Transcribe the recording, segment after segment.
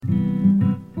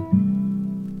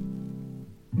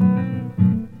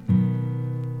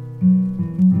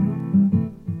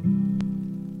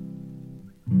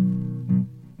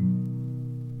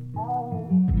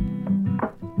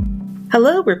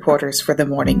Hello, reporters for the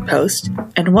Morning Post,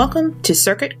 and welcome to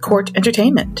Circuit Court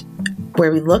Entertainment,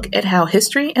 where we look at how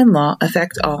history and law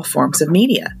affect all forms of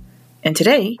media. And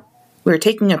today, we're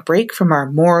taking a break from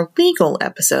our more legal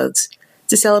episodes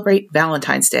to celebrate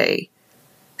Valentine's Day.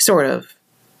 Sort of.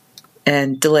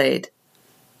 And delayed.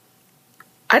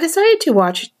 I decided to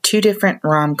watch two different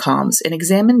rom-coms and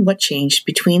examine what changed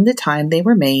between the time they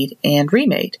were made and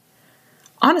remade.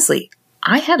 Honestly,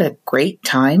 I had a great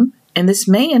time, and this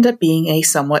may end up being a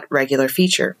somewhat regular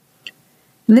feature.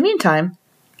 In the meantime,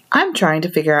 I'm trying to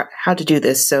figure out how to do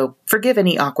this, so forgive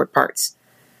any awkward parts.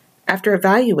 After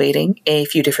evaluating a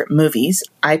few different movies,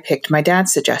 I picked my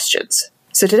dad's suggestions.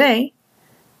 So today,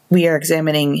 we are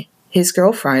examining His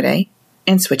Girl Friday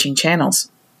and Switching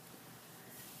Channels.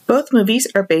 Both movies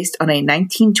are based on a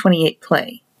 1928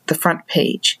 play, The Front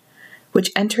Page,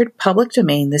 which entered public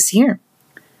domain this year.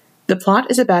 The plot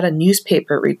is about a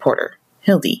newspaper reporter,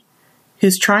 Hildy,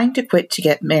 who's trying to quit to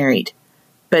get married,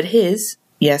 but his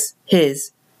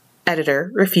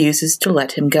editor refuses to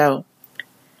let him go.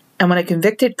 And when a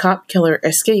convicted cop killer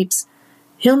escapes,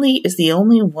 Hildy is the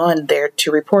only one there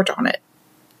to report on it.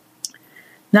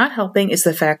 Not helping is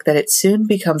the fact that it soon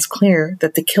becomes clear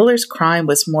that the killer's crime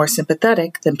was more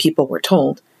sympathetic than people were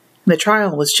told, and the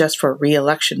trial was just for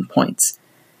re-election points.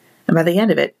 And by the end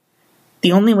of it,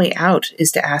 the only way out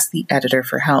is to ask the editor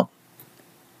for help.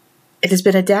 It has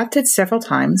been adapted several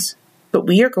times, but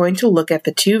we are going to look at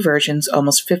the two versions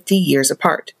almost 50 years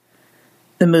apart.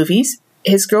 The movies,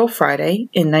 His Girl Friday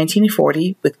in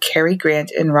 1940 with Cary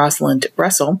Grant and Rosalind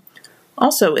Russell,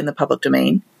 also in the public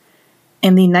domain,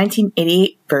 and the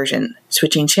 1988 version,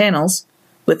 Switching Channels,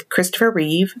 with Christopher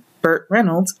Reeve, Burt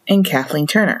Reynolds, and Kathleen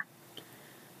Turner.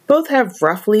 Both have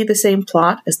roughly the same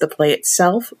plot as the play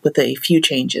itself, with a few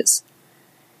changes.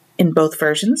 In both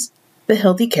versions, the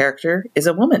Hildy character is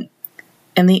a woman,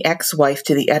 and the ex-wife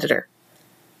to the editor.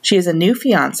 She has a new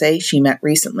fiancé she met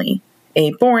recently,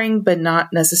 a boring but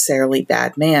not necessarily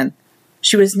bad man.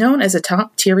 She was known as a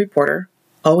top-tier reporter,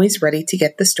 always ready to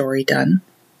get the story done,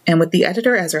 and with the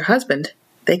editor as her husband,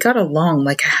 they got along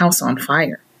like a house on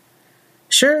fire.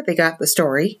 Sure, they got the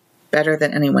story, better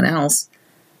than anyone else,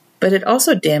 but it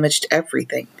also damaged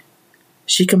everything.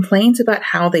 She complains about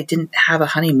how they didn't have a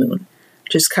honeymoon,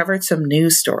 just covered some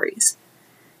news stories.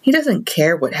 He doesn't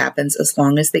care what happens as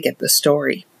long as they get the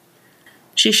story.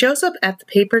 She shows up at the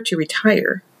paper to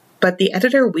retire, but the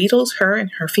editor wheedles her and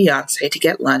her fiancé to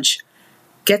get lunch,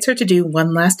 gets her to do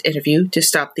one last interview to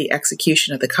stop the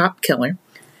execution of the cop killer,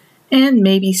 and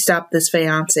maybe stop this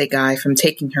fiancé guy from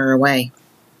taking her away.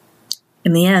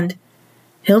 In the end,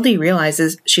 Hildy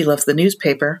realizes she loves the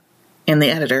newspaper and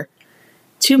the editor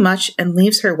too much and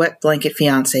leaves her wet blanket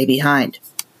fiancé behind.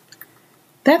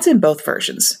 That's in both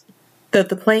versions. Though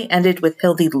the play ended with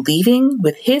Hildy leaving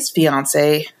with his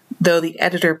fiancé, though the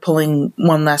editor pulling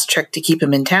one last trick to keep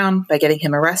him in town by getting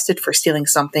him arrested for stealing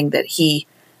something that he,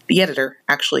 the editor,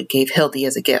 actually gave Hildy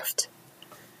as a gift.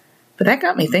 But that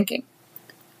got me thinking.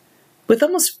 With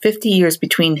almost 50 years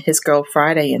between His Girl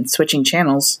Friday and Switching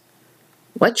Channels,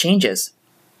 what changes?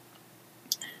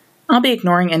 I'll be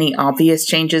ignoring any obvious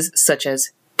changes such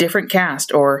as different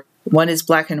cast or one is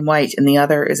black and white and the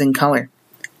other is in color.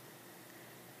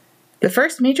 The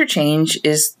first major change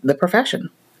is the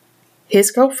profession. His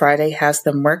Girl Friday has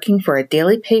them working for a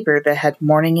daily paper that had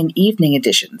morning and evening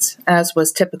editions, as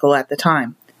was typical at the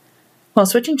time, while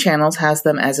Switching Channels has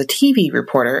them as a TV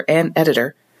reporter and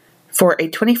editor for a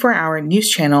 24-hour news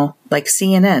channel like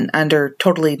CNN under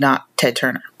Totally Not Ted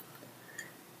Turner.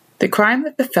 The crime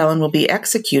that the felon will be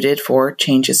executed for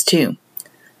changes too.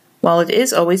 While it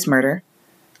is always murder,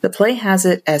 the play has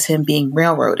it as him being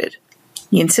railroaded.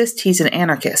 He insists he's an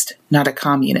anarchist, not a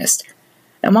communist.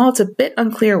 And while it's a bit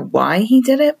unclear why he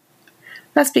did it,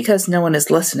 that's because no one is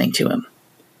listening to him.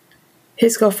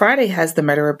 His Girl Friday has the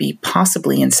murderer be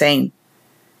possibly insane.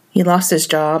 He lost his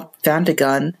job, found a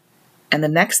gun, and the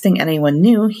next thing anyone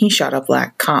knew, he shot a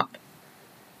black cop.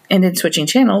 And in Switching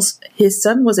Channels, his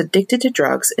son was addicted to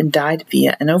drugs and died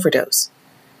via an overdose.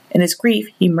 In his grief,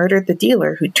 he murdered the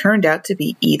dealer who turned out to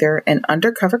be either an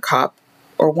undercover cop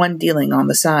or one dealing on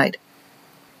the side.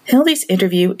 Hildy's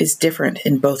interview is different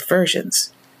in both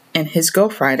versions. In His Girl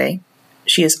Friday,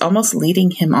 she is almost leading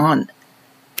him on,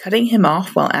 cutting him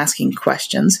off while asking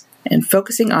questions and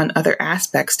focusing on other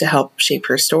aspects to help shape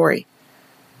her story,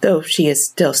 though she is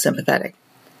still sympathetic.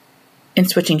 In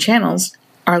Switching Channels,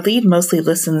 our lead mostly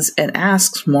listens and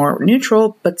asks more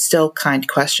neutral but still kind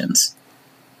questions.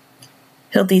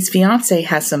 Hildy's fiancé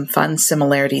has some fun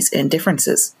similarities and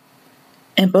differences.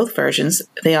 In both versions,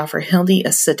 they offer Hildy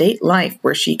a sedate life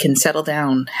where she can settle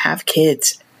down, have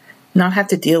kids, not have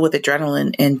to deal with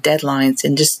adrenaline and deadlines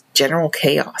and just general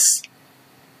chaos.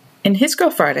 In His Girl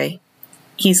Friday,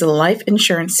 he's a life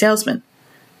insurance salesman,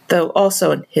 though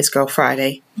also in His Girl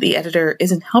Friday, the editor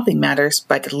isn't helping matters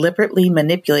by deliberately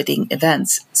manipulating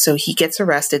events, so he gets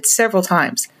arrested several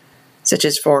times, such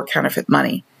as for counterfeit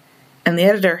money, and the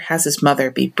editor has his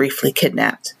mother be briefly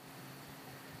kidnapped.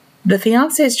 The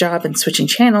fiancé's job in switching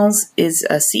channels is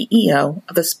a CEO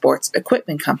of a sports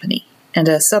equipment company, and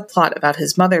a subplot about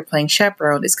his mother playing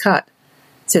chaperone is cut,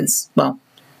 since, well,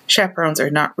 chaperones are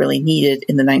not really needed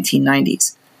in the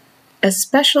 1990s,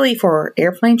 especially for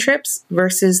airplane trips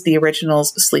versus the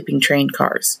original's sleeping train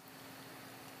cars.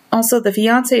 Also, the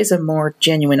fiancé is a more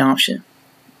genuine option.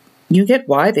 You get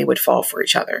why they would fall for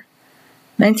each other.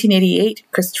 1988,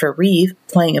 Christopher Reeve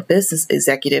playing a business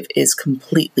executive is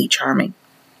completely charming.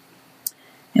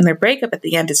 And their breakup at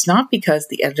the end is not because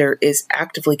the editor is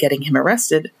actively getting him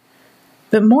arrested,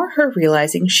 but more her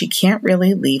realizing she can't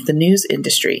really leave the news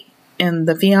industry, and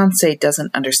the fiancé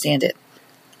doesn't understand it.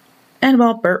 And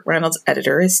while Burt Reynolds'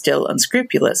 editor is still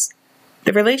unscrupulous,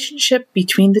 the relationship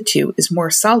between the two is more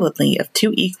solidly of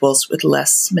two equals with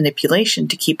less manipulation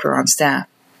to keep her on staff.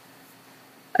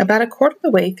 About a quarter of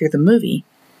the way through the movie,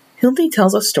 Hildy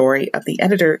tells a story of the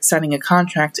editor signing a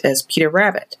contract as Peter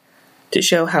Rabbit to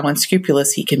show how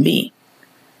unscrupulous he can be.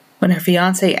 When her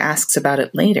fiancé asks about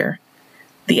it later,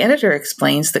 the editor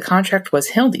explains the contract was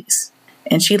Hildy's,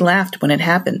 and she laughed when it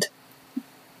happened.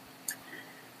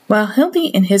 While Hildy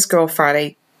in His Girl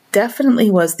Friday definitely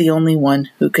was the only one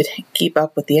who could keep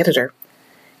up with the editor,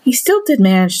 he still did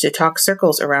manage to talk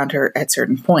circles around her at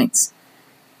certain points.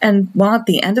 And while at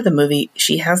the end of the movie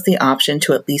she has the option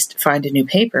to at least find a new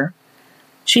paper,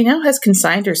 she now has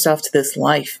consigned herself to this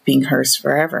life being hers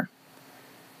forever.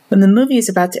 When the movie is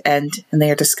about to end and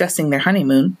they are discussing their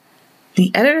honeymoon,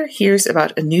 the editor hears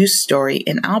about a news story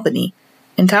in Albany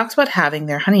and talks about having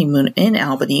their honeymoon in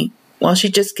Albany while she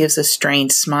just gives a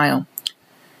strained smile.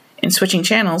 In switching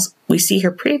channels, we see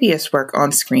her previous work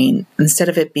on screen instead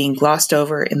of it being glossed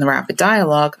over in the rapid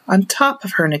dialogue on top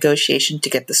of her negotiation to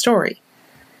get the story,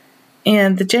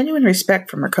 and the genuine respect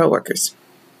from her coworkers.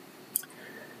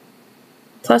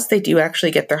 Plus, they do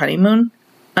actually get their honeymoon,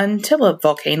 until a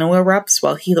volcano erupts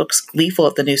while he looks gleeful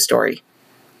at the news story.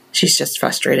 She's just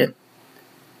frustrated.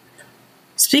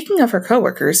 Speaking of her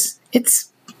coworkers,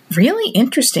 it's really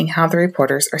interesting how the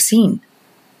reporters are seen.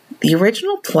 The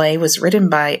original play was written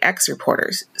by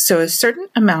ex-reporters, so a certain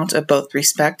amount of both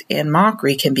respect and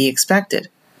mockery can be expected.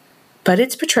 But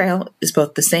its portrayal is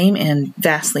both the same and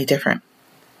vastly different.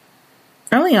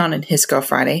 Early on in His Girl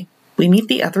Friday, we meet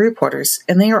the other reporters,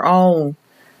 and they are all,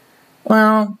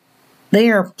 well, they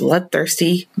are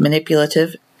bloodthirsty,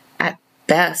 manipulative, at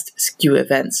best skew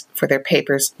events for their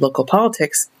paper's local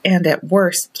politics, and at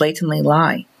worst blatantly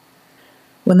lie.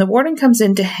 When the warden comes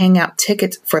in to hang out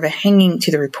tickets for the hanging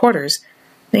to the reporters,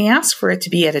 they ask for it to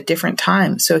be at a different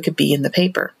time so it could be in the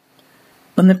paper.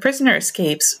 When the prisoner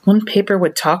escapes, one paper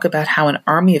would talk about how an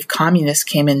army of communists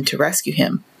came in to rescue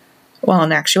him, while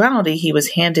in actuality he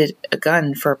was handed a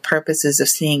gun for purposes of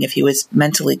seeing if he was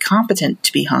mentally competent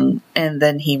to be hung, and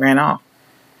then he ran off.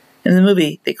 In the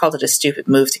movie, they called it a stupid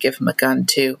move to give him a gun,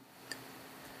 too.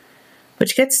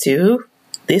 Which gets to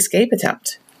the escape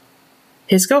attempt.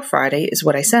 His Girl Friday is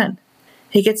what I said.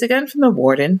 He gets a gun from the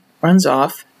warden, runs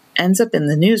off, ends up in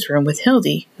the newsroom with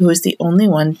Hildy, who is the only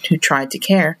one who tried to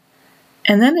care,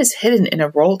 and then is hidden in a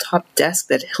roll-top desk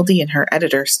that Hildy and her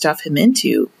editor stuff him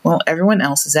into while everyone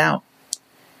else is out.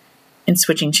 In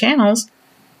switching channels,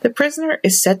 the prisoner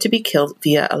is said to be killed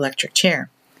via electric chair.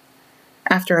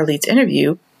 After our lead's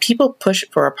interview, people push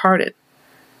for a pardon,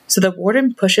 so the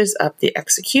warden pushes up the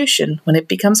execution when it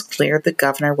becomes clear the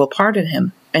governor will pardon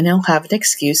him, and he'll have an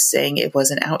excuse saying it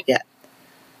wasn't out yet.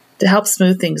 To help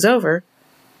smooth things over,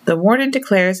 the warden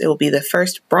declares it will be the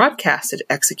first broadcasted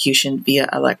execution via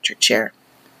electric chair.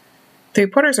 The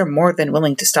reporters are more than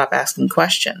willing to stop asking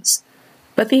questions,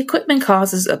 but the equipment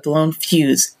causes a blown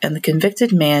fuse, and the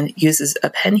convicted man uses a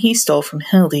pen he stole from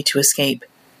Hildy to escape.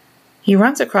 He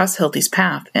runs across Hildy's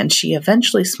path, and she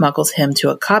eventually smuggles him to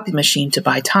a copy machine to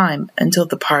buy time until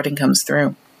the pardon comes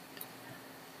through.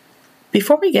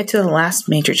 Before we get to the last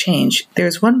major change, there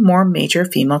is one more major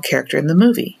female character in the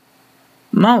movie,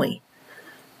 Molly,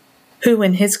 who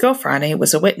in His Girl Friday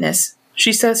was a witness.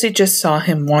 She says she just saw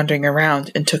him wandering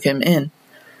around and took him in,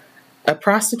 a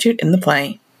prostitute in the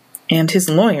play, and his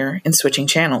lawyer in switching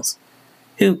channels,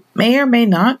 who may or may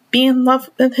not be in love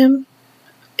with him.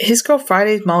 His Girl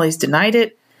Friday, Molly's denied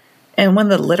it, and when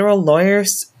the literal lawyer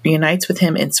reunites with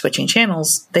him in switching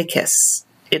channels, they kiss.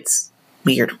 It's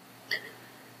weird.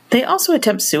 They also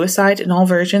attempt suicide in all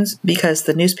versions because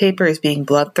the newspaper is being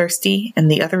bloodthirsty and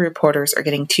the other reporters are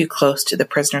getting too close to the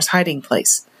prisoner's hiding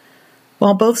place.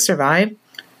 While both survive,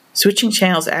 switching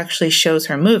channels actually shows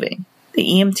her moving, the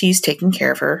EMTs taking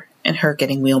care of her, and her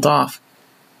getting wheeled off.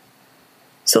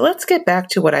 So let's get back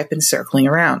to what I've been circling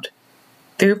around: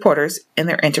 the reporters and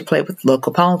their interplay with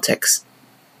local politics.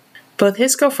 Both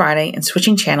His Go Friday and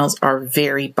Switching Channels are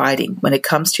very biting when it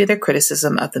comes to their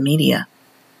criticism of the media.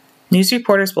 News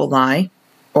reporters will lie,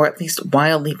 or at least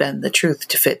wildly bend the truth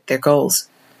to fit their goals.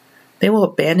 They will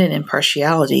abandon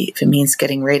impartiality if it means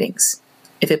getting ratings.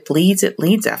 If it bleeds, it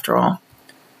leads, after all.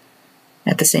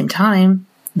 At the same time,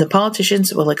 the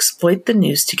politicians will exploit the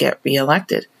news to get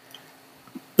reelected.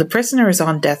 The prisoner is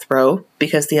on death row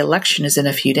because the election is in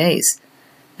a few days,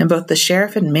 and both the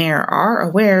sheriff and mayor are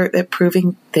aware that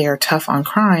proving they are tough on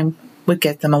crime would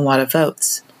get them a lot of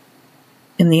votes.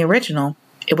 In the original,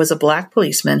 it was a black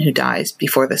policeman who dies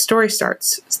before the story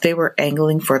starts, so they were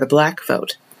angling for the black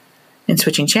vote. In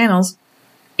Switching Channels,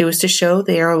 it was to show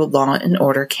they are a law and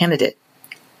order candidate.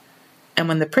 And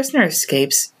when the prisoner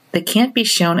escapes, they can't be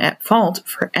shown at fault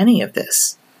for any of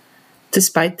this,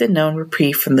 despite the known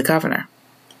reprieve from the governor.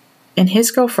 In His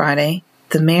Go Friday,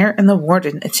 the mayor and the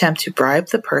warden attempt to bribe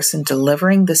the person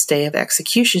delivering the stay of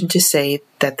execution to say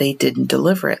that they didn't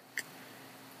deliver it.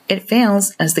 It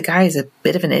fails as the guy is a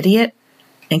bit of an idiot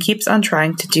and keeps on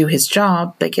trying to do his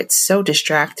job, but gets so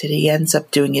distracted he ends up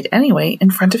doing it anyway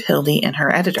in front of Hildy and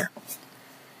her editor.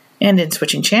 And in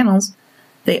Switching Channels,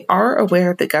 they are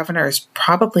aware the governor is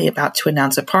probably about to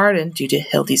announce a pardon due to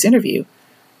Hildy's interview,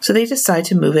 so they decide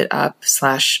to move it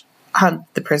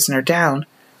up/hunt the prisoner down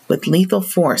with lethal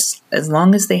force as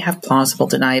long as they have plausible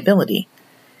deniability.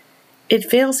 It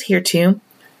fails here too,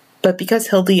 but because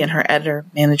Hildy and her editor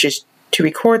manages to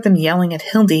record them yelling at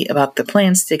Hildy about the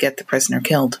plans to get the prisoner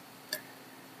killed.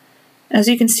 As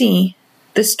you can see,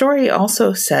 this story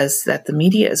also says that the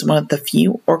media is one of the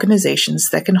few organizations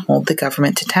that can hold the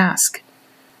government to task.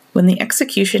 When the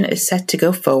execution is set to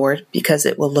go forward because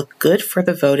it will look good for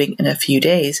the voting in a few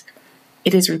days,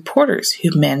 it is reporters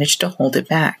who manage to hold it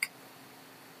back.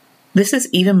 This is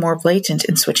even more blatant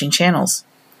in Switching Channels.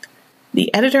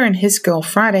 The editor in His Go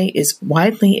Friday is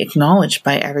widely acknowledged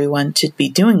by everyone to be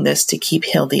doing this to keep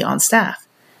Hildy on staff,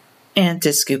 and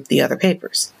to scoop the other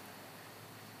papers.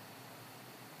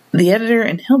 The editor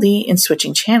and Hildy in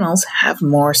Switching Channels have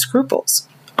more scruples,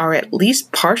 are at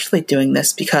least partially doing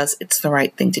this because it's the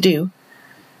right thing to do,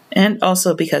 and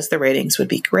also because the ratings would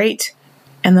be great,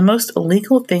 and the most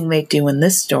illegal thing they do in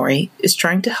this story is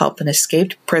trying to help an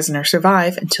escaped prisoner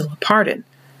survive until a pardon,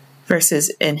 versus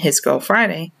in His Go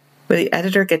Friday, where the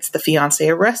editor gets the fiancé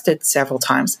arrested several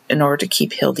times in order to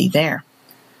keep Hildy there.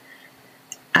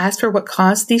 As for what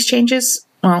caused these changes,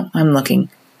 well, I'm looking.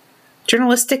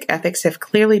 Journalistic ethics have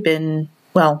clearly been,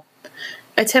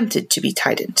 attempted to be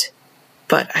tightened,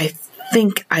 but I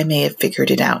think I may have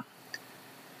figured it out.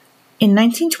 In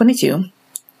 1922,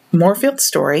 Moorfield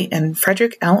Story and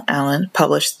Frederick L. Allen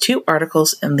published 2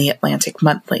 articles in the Atlantic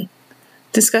Monthly,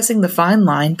 discussing the fine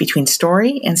line between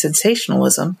story and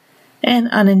sensationalism and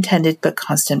unintended but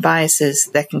constant biases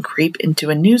that can creep into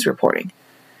a news reporting,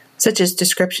 such as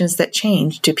descriptions that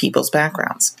change to people's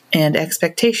backgrounds and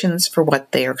expectations for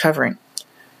what they are covering.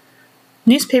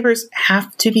 Newspapers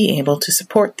have to be able to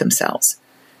support themselves,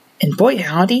 and boy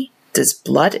howdy, does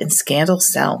blood and scandal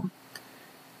sell.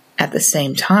 At the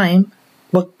same time,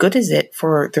 what good is it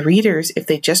for the readers if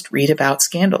they just read about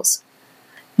scandals?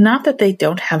 Not that they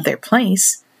don't have their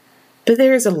place, but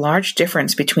there is a large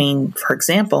difference between, for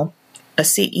example, a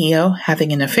CEO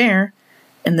having an affair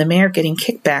and the mayor getting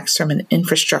kickbacks from an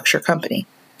infrastructure company.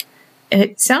 And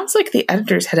it sounds like the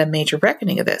editors had a major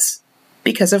reckoning of this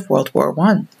because of World War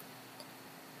I.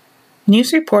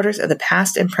 News reporters of the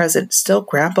past and present still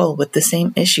grapple with the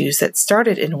same issues that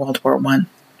started in World War I.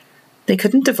 They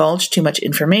couldn't divulge too much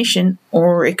information,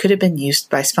 or it could have been used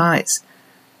by spies.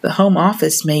 The Home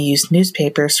Office may use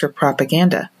newspapers for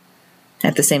propaganda.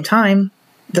 At the same time,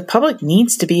 the public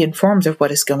needs to be informed of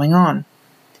what is going on.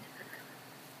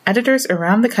 Editors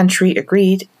around the country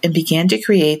agreed and began to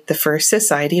create the first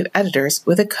society of editors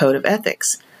with a code of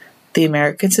ethics, the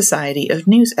American Society of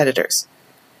News Editors.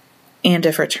 And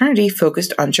a fraternity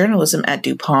focused on journalism at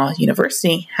DePaul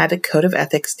University had a code of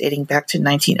ethics dating back to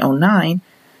 1909,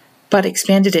 but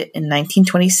expanded it in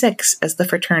 1926 as the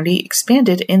fraternity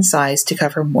expanded in size to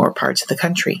cover more parts of the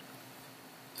country.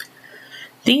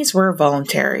 These were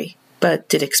voluntary, but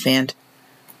did expand.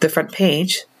 The Front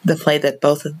Page, the play that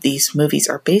both of these movies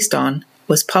are based on,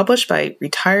 was published by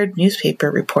retired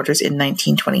newspaper reporters in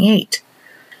 1928.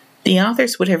 The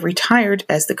authors would have retired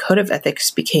as the code of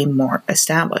ethics became more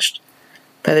established.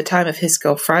 By the time of His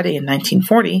Girl Friday in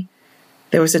 1940,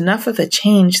 there was enough of a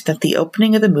change that the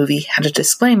opening of the movie had a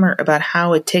disclaimer about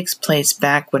how it takes place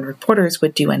back when reporters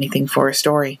would do anything for a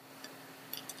story.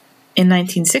 In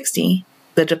 1960,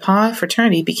 the DePauw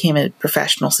fraternity became a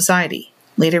professional society,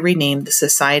 later renamed the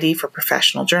Society for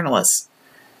Professional Journalists.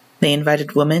 They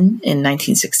invited women in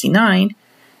 1969,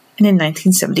 and in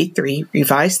 1973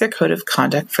 revised their code of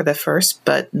conduct for the first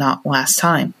but not last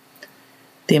time.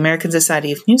 The American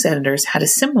Society of News Editors had a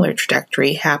similar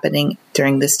trajectory happening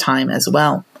during this time as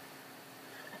well.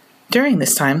 During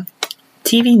this time,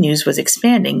 TV news was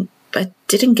expanding, but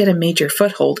didn't get a major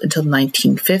foothold until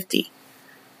 1950.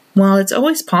 While it's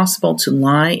always possible to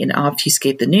lie and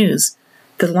obfuscate the news,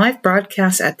 the live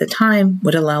broadcast at the time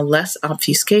would allow less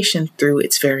obfuscation through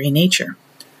its very nature.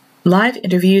 Live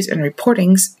interviews and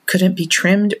reportings couldn't be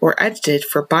trimmed or edited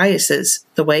for biases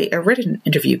the way a written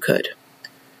interview could.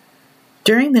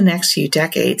 During the next few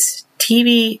decades,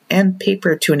 TV and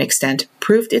paper to an extent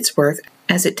proved its worth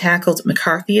as it tackled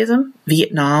McCarthyism,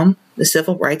 Vietnam, the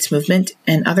Civil Rights Movement,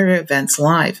 and other events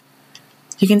live.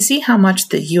 You can see how much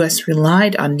the U.S.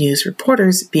 relied on news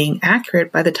reporters being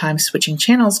accurate by the time switching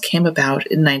channels came about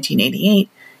in 1988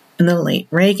 in the late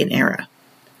Reagan era.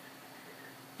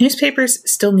 Newspapers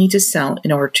still need to sell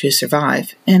in order to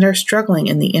survive and are struggling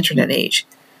in the internet age.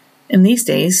 And these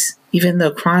days, even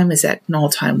though crime is at an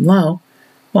all-time low,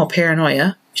 while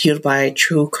paranoia, fueled by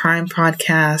true crime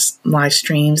podcasts, live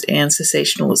streams, and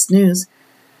sensationalist news,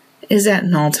 is at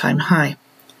an all-time high.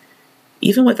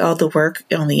 Even with all the work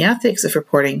on the ethics of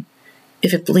reporting,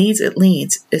 if it bleeds, it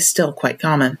leads is still quite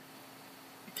common.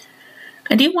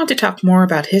 I do want to talk more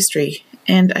about history,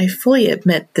 and I fully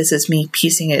admit this is me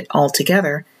piecing it all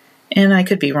together, and I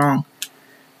could be wrong.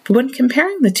 But when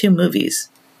comparing the two movies,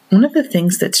 one of the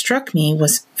things that struck me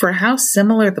was for how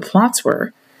similar the plots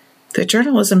were, the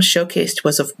journalism showcased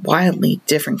was of wildly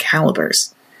different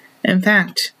calibers. In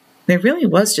fact, there really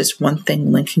was just one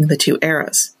thing linking the two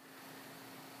eras.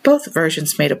 Both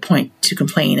versions made a point to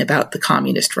complain about the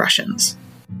communist Russians.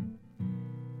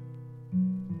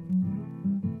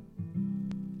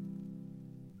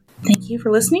 Thank you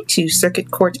for listening to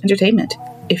Circuit Court Entertainment.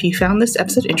 If you found this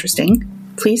episode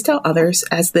interesting, please tell others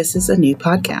as this is a new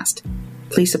podcast.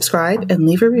 Please subscribe and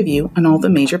leave a review on all the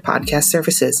major podcast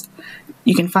services.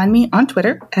 You can find me on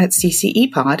Twitter at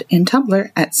CCEPod and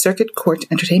Tumblr at Circuit Court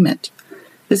Entertainment.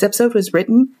 This episode was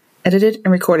written, edited,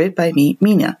 and recorded by me,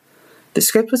 Mina. The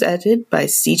script was edited by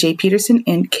CJ Peterson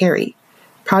and Carrie.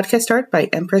 Podcast art by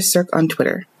Empress Cirque on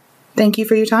Twitter. Thank you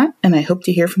for your time, and I hope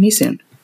to hear from you soon.